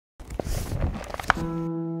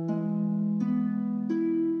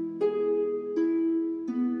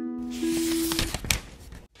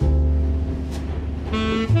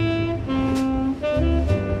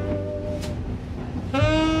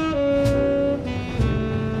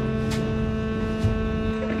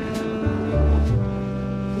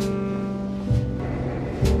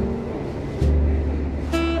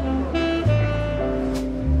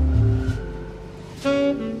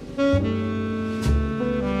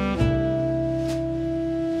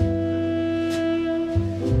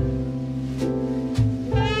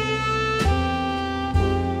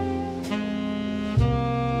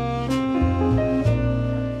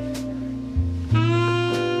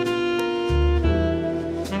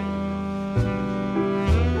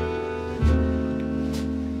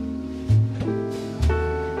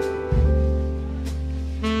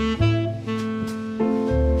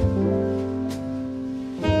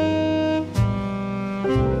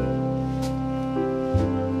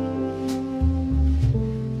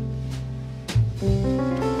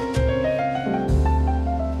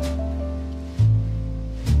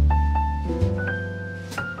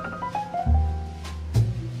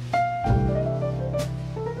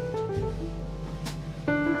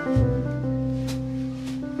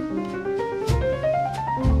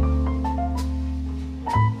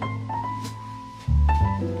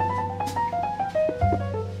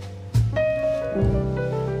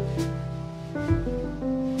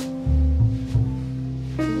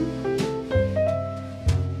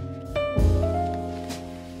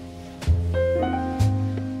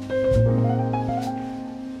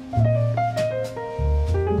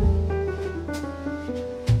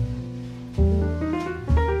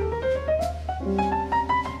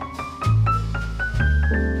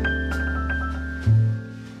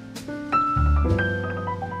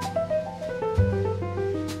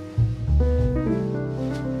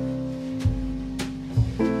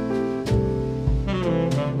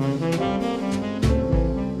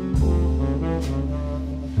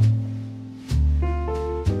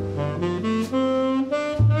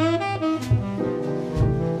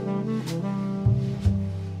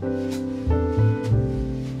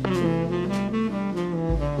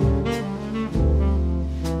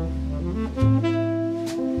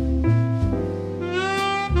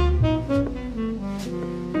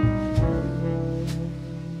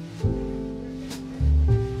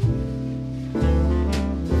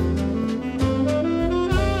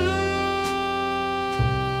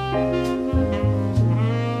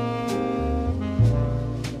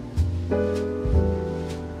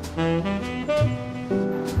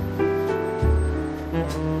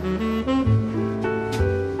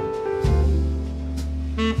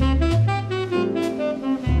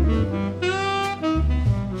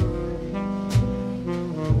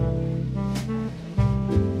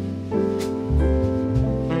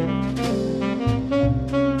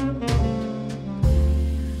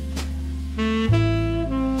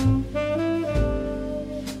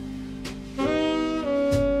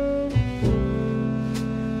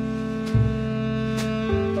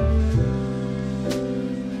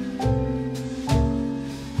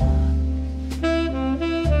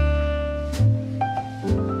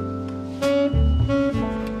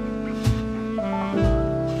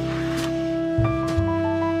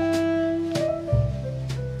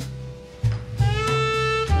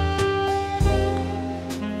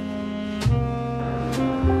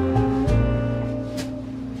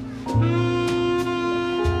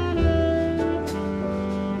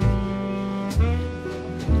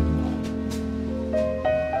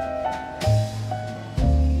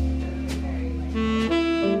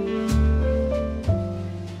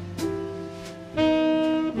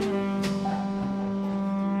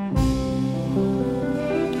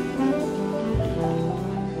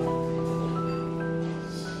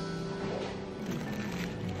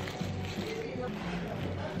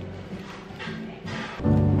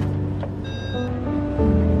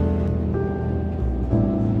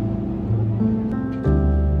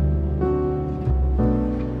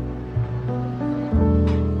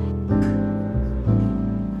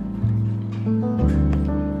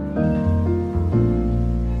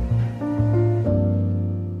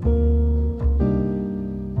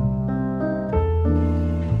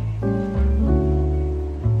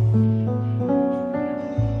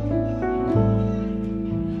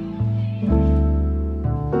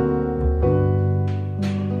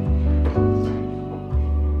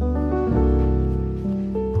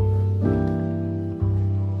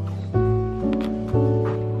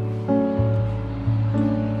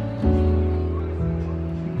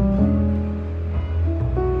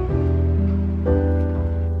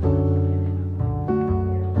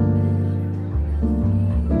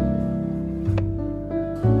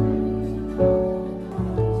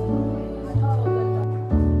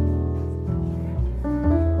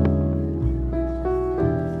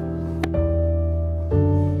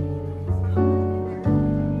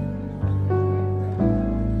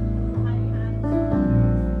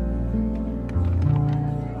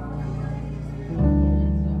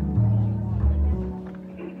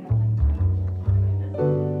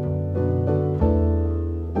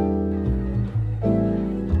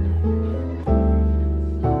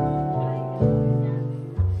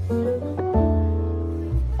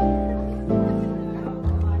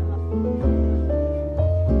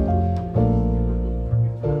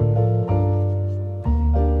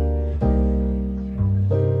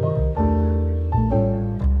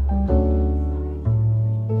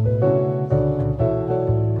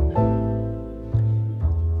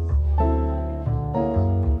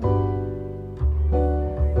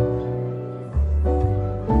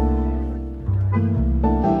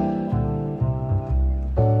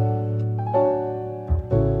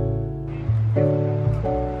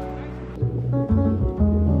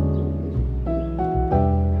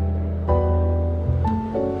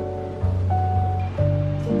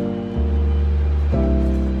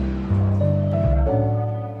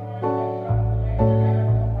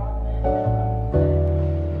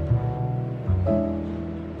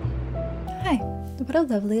what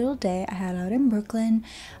a lovely little day I had out in Brooklyn.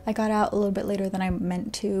 I got out a little bit later than I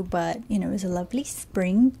meant to, but you know, it was a lovely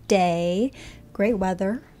spring day. Great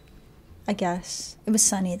weather, I guess. It was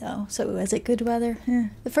sunny though, so was it good weather?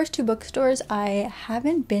 The first two bookstores I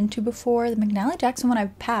haven't been to before. The McNally Jackson one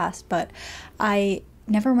I've passed, but I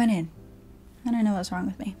never went in. I don't know what's wrong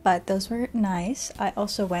with me, but those were nice. I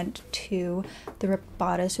also went to the Ripped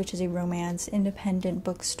Bodice, which is a romance independent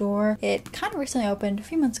bookstore. It kind of recently opened a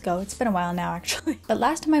few months ago. It's been a while now, actually. But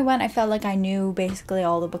last time I went, I felt like I knew basically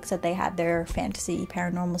all the books that they had there. Fantasy,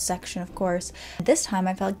 paranormal section, of course. This time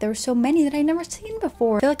I felt like there were so many that I'd never seen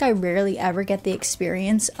before. I feel like I rarely ever get the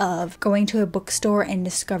experience of going to a bookstore and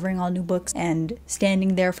discovering all new books and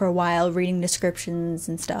standing there for a while reading descriptions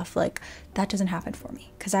and stuff. Like, that doesn't happen for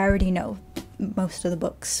me because I already know most of the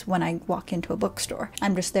books when I walk into a bookstore.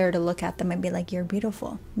 I'm just there to look at them and be like, you're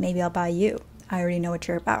beautiful. Maybe I'll buy you. I already know what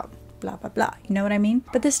you're about. Blah, blah, blah. You know what I mean?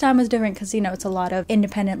 But this time was different because, you know, it's a lot of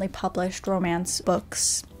independently published romance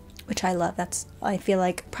books, which I love. That's, I feel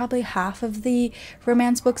like, probably half of the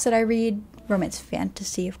romance books that I read. Romance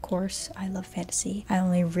fantasy, of course. I love fantasy. I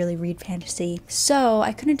only really read fantasy. So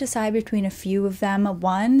I couldn't decide between a few of them.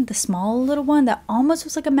 One, the small little one that almost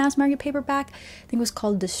was like a mass market paperback, I think it was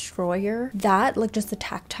called Destroyer. That, like, just the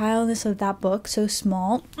tactileness of that book, so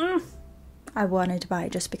small. I wanted to buy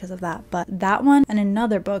it just because of that. But that one and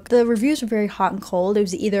another book, the reviews were very hot and cold. It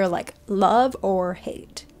was either like love or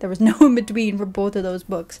hate. There was no in between for both of those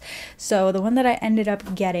books. So the one that I ended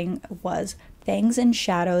up getting was Fangs and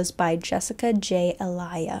Shadows by Jessica J.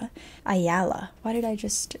 Ayala. Why did I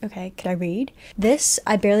just... Okay, could I read? This,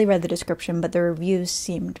 I barely read the description, but the reviews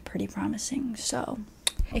seemed pretty promising, so...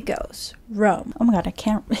 It goes. Rome. Oh my god, I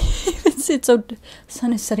can't... it's so... The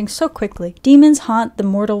sun is setting so quickly. Demons haunt the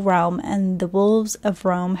mortal realm, and the wolves of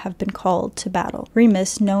Rome have been called to battle.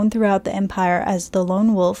 Remus, known throughout the empire as the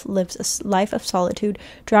lone wolf, lives a life of solitude,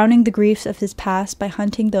 drowning the griefs of his past by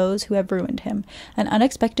hunting those who have ruined him. An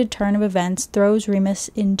unexpected turn of events throws Remus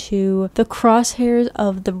into the crosshairs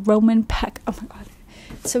of the Roman pack. Oh my god.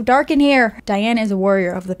 It's so dark in here. Diane is a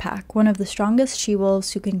warrior of the pack, one of the strongest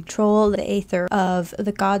she-wolves who can control the aether of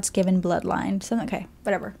the gods-given bloodline. So, okay,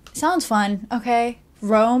 whatever. Sounds fun, okay?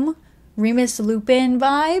 Rome, Remus Lupin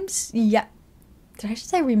vibes? Yeah. Did I just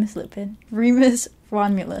say Remus Lupin? Remus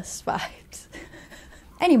Romulus vibes.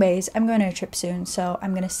 Anyways, I'm going on a trip soon, so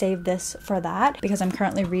I'm going to save this for that because I'm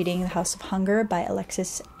currently reading The House of Hunger by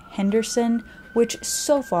Alexis Henderson, which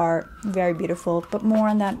so far, very beautiful, but more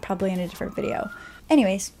on that probably in a different video.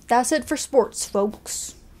 Anyways, that's it for sports,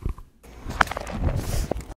 folks.